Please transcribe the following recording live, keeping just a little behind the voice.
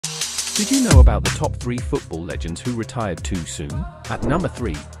Did you know about the top 3 football legends who retired too soon? At number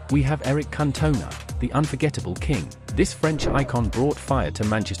 3, we have Eric Cantona, the unforgettable king. This French icon brought fire to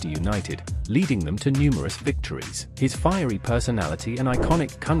Manchester United, leading them to numerous victories. His fiery personality and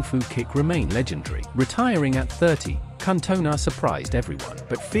iconic kung fu kick remain legendary. Retiring at 30, Cantona surprised everyone.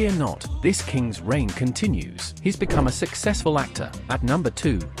 But fear not, this king's reign continues. He's become a successful actor. At number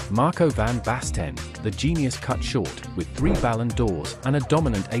 2, Marco van Basten, the genius cut short. With 3 Ballon d'Ors and a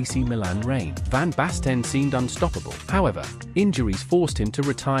dominant AC Milan reign, Van Basten seemed unstoppable. However, injuries forced him to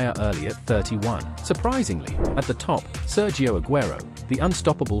retire early at 31. Surprisingly, at the top, Sergio Aguero, the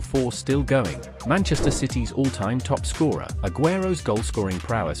unstoppable force still going. Manchester City's all-time top scorer, Aguero's goal-scoring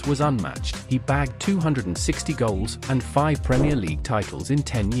prowess was unmatched. He bagged 260 goals and 5 Premier League titles in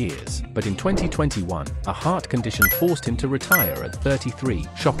 10 years. But in 2021, a heart condition forced him to retire at 33,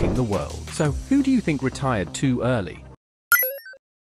 shocking the world. So, who do you think retired too early?